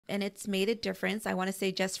and it's made a difference. I want to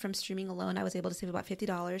say just from streaming alone, I was able to save about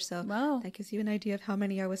 $50. So wow. that gives you an idea of how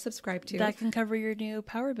many I was subscribed to. That can cover your new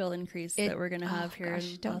power bill increase that we're going to have here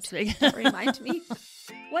in Las Vegas. Don't remind me.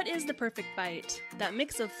 What is the perfect bite? That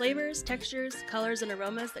mix of flavors, textures, colors, and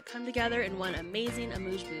aromas that come together in one amazing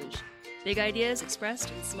amuse-bouche. Big ideas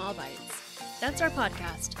expressed in small bites. That's our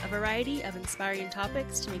podcast, a variety of inspiring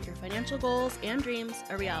topics to make your financial goals and dreams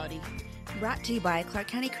a reality. Brought to you by Clark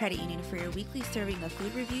County Credit Union for your weekly serving of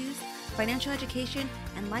food reviews, financial education,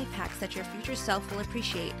 and life hacks that your future self will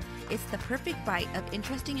appreciate. It's the perfect bite of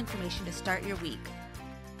interesting information to start your week.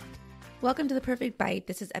 Welcome to The Perfect Bite.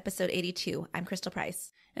 This is episode 82. I'm Crystal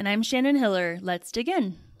Price. And I'm Shannon Hiller. Let's dig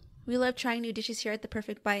in. We love trying new dishes here at The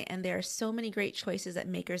Perfect Bite, and there are so many great choices at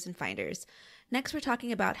Makers and Finders. Next, we're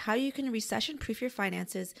talking about how you can recession-proof your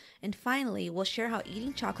finances, and finally, we'll share how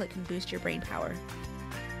eating chocolate can boost your brain power.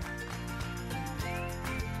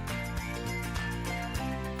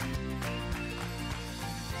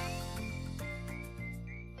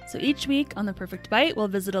 So each week on The Perfect Bite, we'll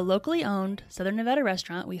visit a locally owned Southern Nevada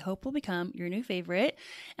restaurant we hope will become your new favorite.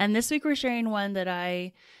 And this week we're sharing one that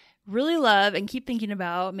I really love and keep thinking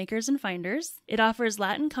about, Makers and Finders. It offers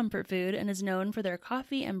Latin comfort food and is known for their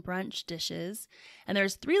coffee and brunch dishes. And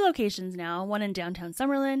there's 3 locations now, one in downtown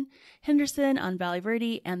Summerlin, Henderson on Valley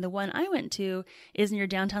Verde, and the one I went to is near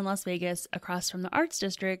downtown Las Vegas across from the Arts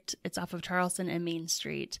District. It's off of Charleston and Main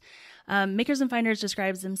Street. Makers and Finders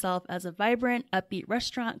describes himself as a vibrant, upbeat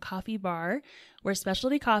restaurant coffee bar where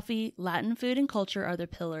specialty coffee, Latin food, and culture are the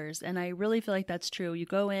pillars. And I really feel like that's true. You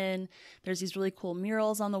go in, there's these really cool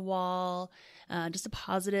murals on the wall, just a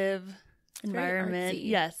positive environment.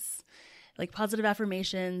 Yes. Like positive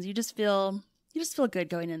affirmations. You just feel good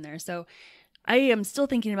going in there. So I am still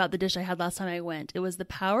thinking about the dish I had last time I went. It was the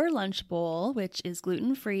Power Lunch Bowl, which is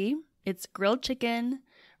gluten-free. It's grilled chicken,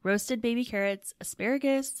 roasted baby carrots,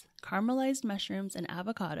 asparagus, caramelized mushrooms, and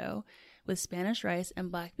avocado with Spanish rice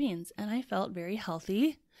and black beans. And I felt very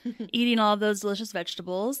healthy eating all of those delicious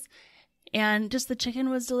vegetables. And just the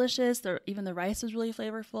chicken was delicious. Even the rice was really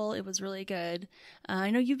flavorful. It was really good.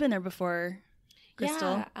 I know you've been there before,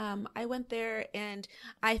 Crystal. Yeah, I went there and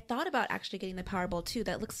I thought about actually getting the Power Bowl too.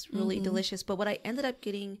 That looks really delicious. But what I ended up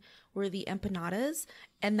getting were the empanadas.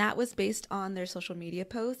 And that was based on their social media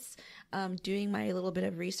posts. Doing my little bit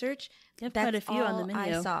of research. That's quite a few on the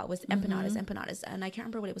menu. I saw was empanadas. And I can't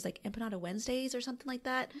remember what it was, like Empanada Wednesdays or something like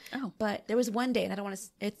that. Oh. But there was one day, and I don't want to,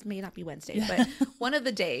 it may not be Wednesday, but one of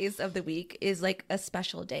the days of the week is like a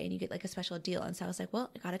special day and you get like a special deal. And so I was like,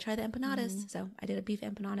 well, I got to try the empanadas. So I did a beef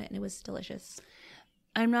empanada and it was delicious.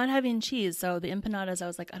 I'm not having cheese. So the empanadas, I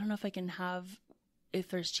was like, I don't know if I can have, if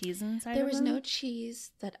there's cheese inside There of was them. no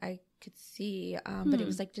cheese that I could see, but it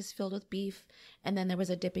was like just filled with beef. And then there was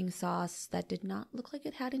a dipping sauce that did not look like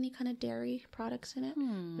it had any kind of dairy products in it.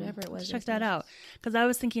 Whatever it was. Check that out. Because I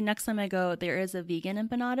was thinking next time I go, there is a vegan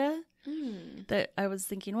empanada that I was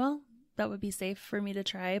thinking, well, that would be safe for me to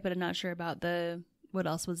try, but I'm not sure about what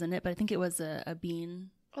else was in it. But I think it was a bean.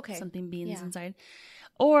 Okay. Something beans inside.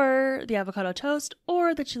 Or the avocado toast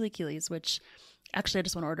or the chilaquiles, which actually I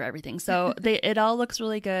just want to order everything. So it all looks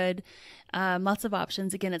really good. Lots of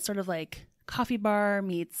options. Again, it's sort of like coffee bar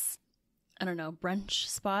meets, I don't know, brunch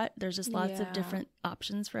spot. There's just lots of different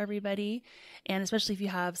options for everybody. And especially if you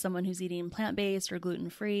have someone who's eating plant-based or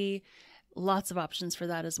gluten-free, lots of options for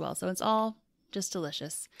that as well. So it's all just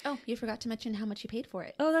delicious. Oh, you forgot to mention how much you paid for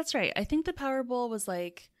it. Oh, that's right. I think the Power Bowl was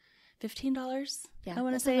like $15. Yeah, I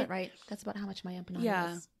want to that's say about right. That's about how much my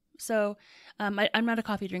empanada was. So I'm not a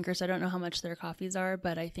coffee drinker, so I don't know how much their coffees are,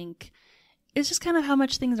 but I think it's just kind of how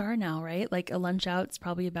much things are now, right? Like a lunch out's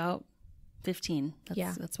probably about 15.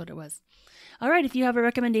 That's what it was. All right. If you have a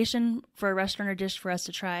recommendation for a restaurant or dish for us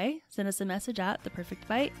to try, send us a message at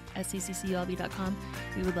theperfectbite@CCCULV.com.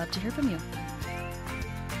 We would love to hear from you.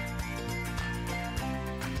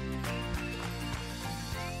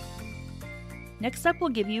 Next up, we'll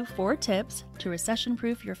give you 4 tips to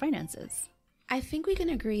recession-proof your finances. I think we can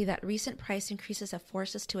agree that recent price increases have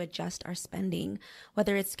forced us to adjust our spending,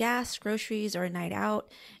 whether it's gas, groceries, or a night out.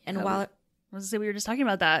 And while I was going to say, we were just talking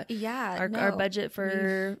about that. Yeah. Our budget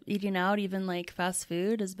for eating out, even like fast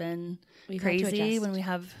food, has been crazy when we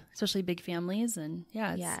have especially big families. And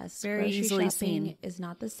it's very easily seen. Is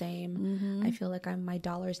not the same. I feel like my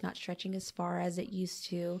dollar is not stretching as far as it used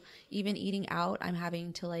to. Even eating out, I'm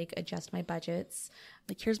having to like adjust my budgets.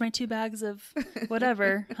 Like, here's my 2 bags of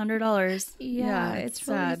whatever, $100. Yeah, it's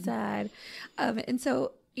really sad. And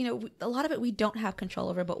so, a lot of it we don't have control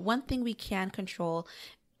over, but one thing we can control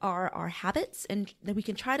are our habits, and that we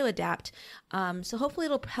can try to adapt. So hopefully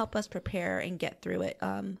it'll help us prepare and get through it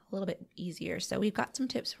a little bit easier. So we've got some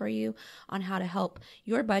tips for you on how to help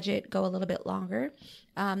your budget go a little bit longer.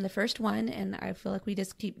 The first one, and I feel like we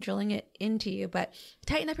just keep drilling it into you, but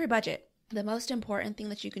tighten up your budget. The most important thing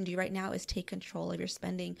that you can do right now is take control of your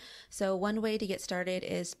spending. So one way to get started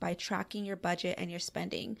is by tracking your budget and your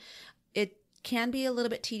spending. It can be a little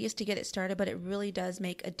bit tedious to get it started, but it really does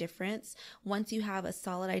make a difference. Once you have a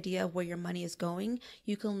solid idea of where your money is going,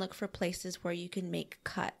 you can look for places where you can make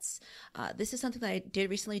cuts. This is something that I did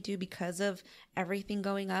recently do because of everything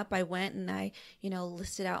going up. I went and I,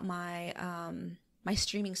 listed out my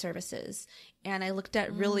streaming services, and I looked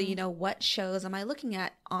at really, what shows am I looking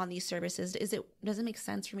at on these services? Does it make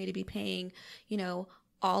sense for me to be paying,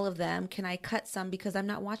 all of them? Can I cut some because I'm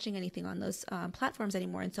not watching anything on those platforms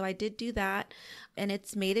anymore? And so I did do that, and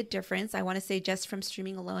it's made a difference. I want to say just from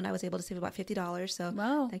streaming alone, I was able to save about $50. So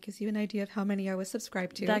wow, that gives you an idea of how many I was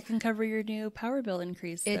subscribed to. That can cover your new power bill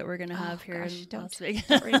increase that we're going to have here in Las Vegas.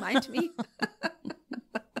 Don't remind me.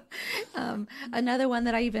 Another one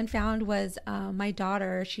that I even found was my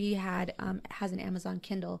daughter. She has an Amazon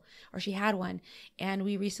Kindle, or she had one, and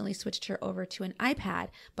we recently switched her over to an iPad,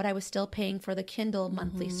 but I was still paying for the Kindle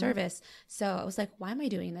monthly service. So I was like, why am I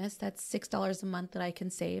doing this? That's $6 a month that I can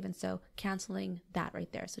save. And so canceling that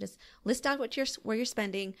right there. So just list out where you're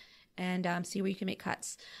spending and see where you can make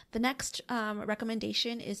cuts. The next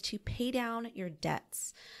recommendation is to pay down your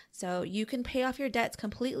debts. So you can pay off your debts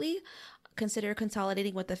completely. Consider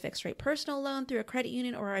consolidating with a fixed rate personal loan through a credit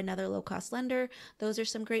union or another low cost lender. Those are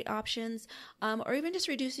some great options. Or even just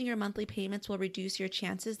reducing your monthly payments will reduce your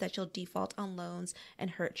chances that you'll default on loans and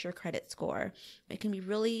hurt your credit score. It can be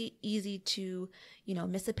really easy to,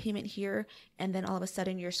 miss a payment here, and then all of a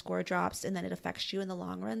sudden your score drops, and then it affects you in the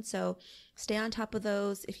long run. So stay on top of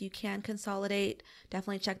those. If you can consolidate,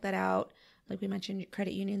 definitely check that out. Like we mentioned,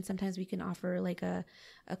 credit unions, sometimes we can offer like a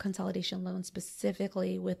consolidation loan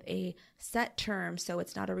specifically with a set term. So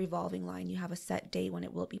it's not a revolving line. You have a set date when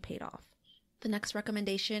it will be paid off. The next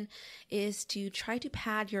recommendation is to try to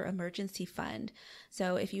pad your emergency fund.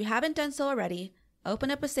 So if you haven't done so already,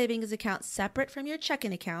 open up a savings account separate from your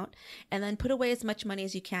checking account, and then put away as much money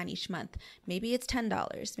as you can each month. Maybe it's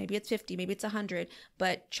 $10, maybe it's $50, maybe it's $100,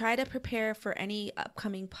 but try to prepare for any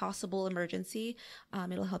upcoming possible emergency.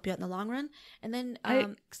 It'll help you out in the long run. And then,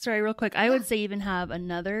 sorry, real quick, I would say even have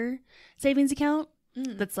another savings account.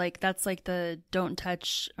 That's like the don't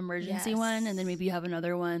touch emergency one, and then maybe you have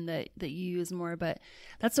another one that you use more. But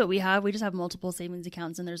that's what we have. We just have multiple savings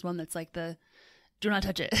accounts, and there's one that's like the do not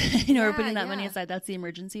touch it. We're putting that money aside. That's the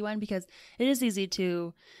emergency one, because it is easy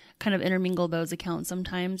to kind of intermingle those accounts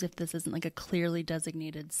sometimes if this isn't like a clearly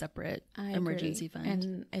designated separate emergency fund.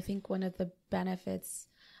 And I think one of the benefits,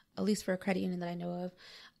 at least for a credit union that I know of,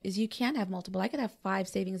 is you can have multiple. I could have 5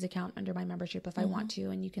 savings accounts under my membership if I want to,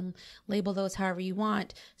 and you can label those however you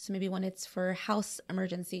want. So maybe one it's for house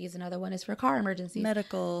emergencies, another one is for car emergencies.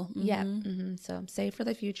 Medical. Yeah. So save for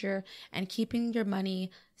the future, and keeping your money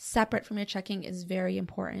separate from your checking is very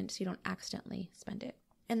important so you don't accidentally spend it.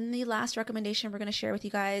 And the last recommendation we're going to share with you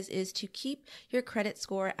guys is to keep your credit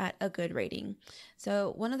score at a good rating.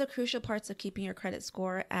 So one of the crucial parts of keeping your credit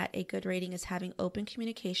score at a good rating is having open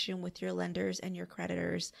communication with your lenders and your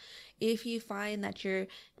creditors. If you find that you're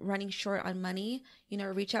running short on money,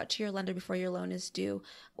 reach out to your lender before your loan is due.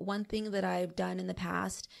 One thing that I've done in the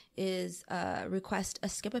past is request a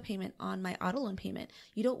skip a payment on my auto loan payment.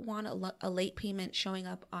 You don't want a late payment showing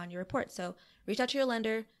up on your report. So reach out to your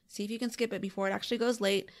lender, see if you can skip it before it actually goes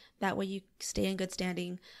late. That way you stay in good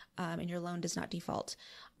standing and your loan does not default.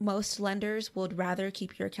 Most lenders would rather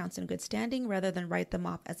keep your accounts in good standing rather than write them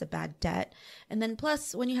off as a bad debt. And then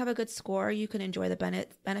plus, when you have a good score, you can enjoy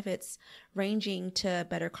the benefits ranging to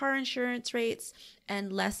better car insurance rates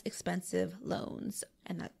and less expensive loans.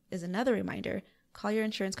 And that is another reminder. Call your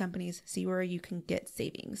insurance companies, see where you can get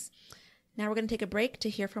savings. Now we're going to take a break to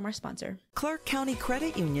hear from our sponsor. Clark County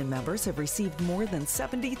Credit Union members have received more than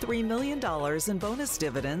 $73 million in bonus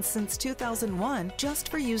dividends since 2001 just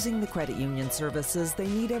for using the credit union services they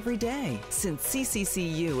need every day. Since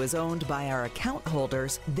CCCU is owned by our account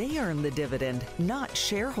holders, they earn the dividend, not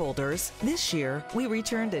shareholders. This year, we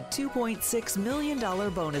returned a $2.6 million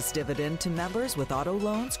bonus dividend to members with auto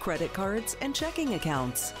loans, credit cards, and checking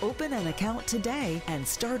accounts. Open an account today and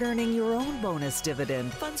start earning your own bonus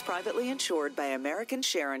dividend. Funds privately insured by American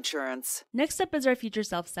Share Insurance. Next up is our Future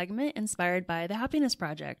Self segment inspired by the Happiness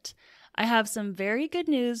Project. I have some very good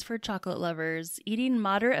news for chocolate lovers. Eating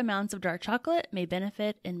moderate amounts of dark chocolate may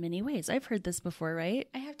benefit in many ways. I've heard this before, right?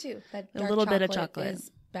 I have too. That a little bit of chocolate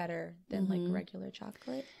is better than like regular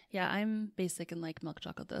chocolate. Yeah, I'm basic and like milk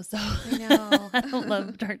chocolate though, so I know. I don't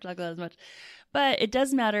love dark chocolate as much. But it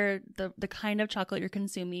does matter the kind of chocolate you're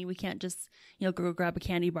consuming. We can't just, go grab a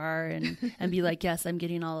candy bar and be like, yes, I'm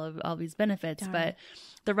getting all these benefits. Darn. But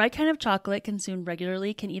the right kind of chocolate consumed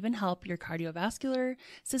regularly can even help your cardiovascular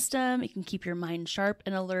system. It can keep your mind sharp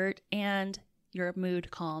and alert and your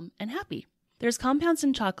mood calm and happy. There's compounds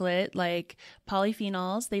in chocolate like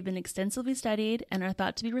polyphenols. They've been extensively studied and are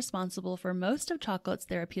thought to be responsible for most of chocolate's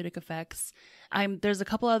therapeutic effects. There's a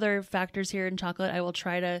couple other factors here in chocolate. I will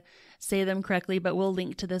try to say them correctly, but we'll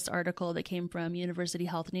link to this article that came from University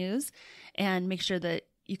Health News and make sure that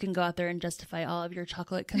you can go out there and justify all of your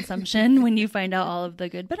chocolate consumption when you find out all of the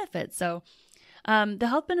good benefits. So the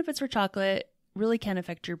health benefits for chocolate really can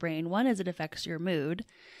affect your brain. One is it affects your mood.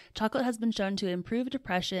 Chocolate has been shown to improve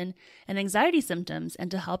depression and anxiety symptoms and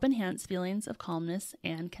to help enhance feelings of calmness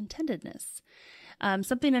and contentedness.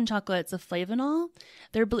 Something in chocolate is a flavanol.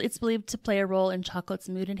 It's believed to play a role in chocolate's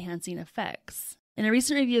mood-enhancing effects. In a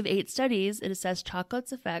recent review of 8 studies, it assessed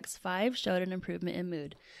chocolate's effects. 5 showed an improvement in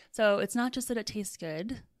mood. So it's not just that it tastes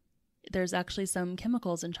good. There's actually some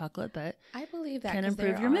chemicals in chocolate that I believe that can 'cause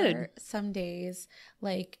improve there your mood. are some days,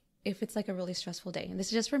 like if it's like a really stressful day, and this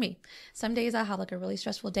is just for me, some days I'll have like a really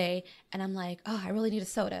stressful day and I'm like, oh, I really need a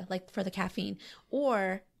soda, like for the caffeine,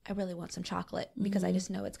 or I really want some chocolate because I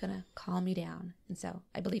just know it's going to calm me down. And so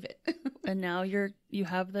I believe it. And now you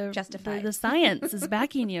have the Justified. the science is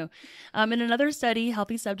backing you. In another study,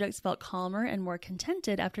 healthy subjects felt calmer and more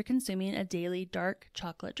contented after consuming a daily dark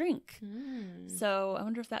chocolate drink. So I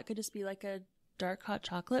wonder if that could just be like a dark hot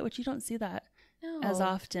chocolate, which you don't see that as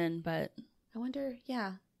often, but I wonder,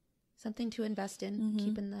 something to invest in,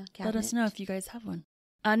 keep in the cabinet. let us know if you guys have one.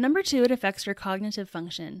 Number 2, it affects your cognitive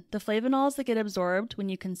function. The flavonols that get absorbed when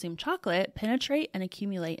you consume chocolate penetrate and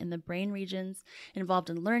accumulate in the brain regions involved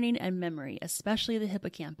in learning and memory, especially the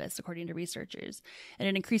hippocampus, according to researchers. And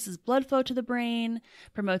it increases blood flow to the brain,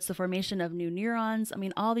 promotes the formation of new neurons. I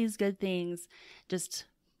mean, all these good things, just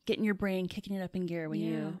getting your brain kicking it up in gear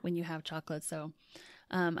when you have chocolate. So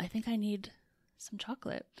I think I need some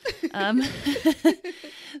chocolate.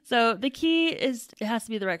 So the key is it has to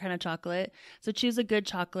be the right kind of chocolate. So choose a good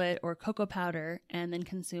chocolate or cocoa powder and then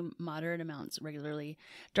consume moderate amounts regularly.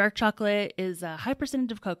 Dark chocolate is a high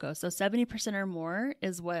percentage of cocoa. So 70% or more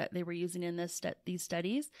is what they were using in these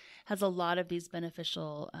studies. Has a lot of these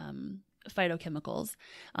beneficial phytochemicals.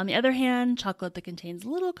 On the other hand, chocolate that contains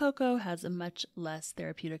little cocoa has a much less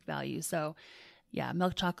therapeutic value. So yeah,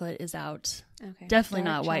 milk chocolate is out. Okay. Definitely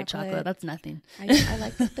not white chocolate. That's nothing. I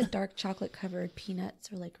like the dark chocolate covered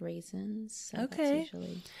peanuts or like raisins. So Okay. That's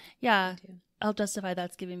usually Yeah. I'll justify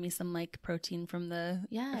that's giving me some like protein from the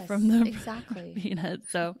exactly.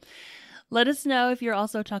 peanuts. So let us know if you're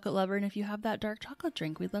also a chocolate lover and if you have that dark chocolate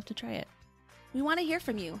drink. We'd love to try it. We want to hear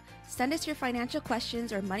from you. Send us your financial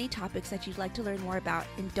questions or money topics that you'd like to learn more about,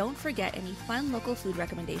 and don't forget any fun local food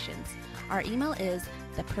recommendations. Our email is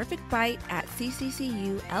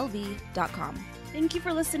theperfectbite@CCCULV.com. Thank you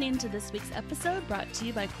for listening to this week's episode brought to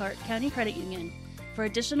you by Clark County Credit Union. For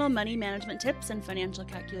additional money management tips and financial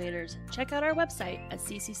calculators, check out our website at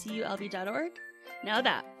CCCULV.org. Now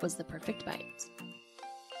that was The Perfect Bite.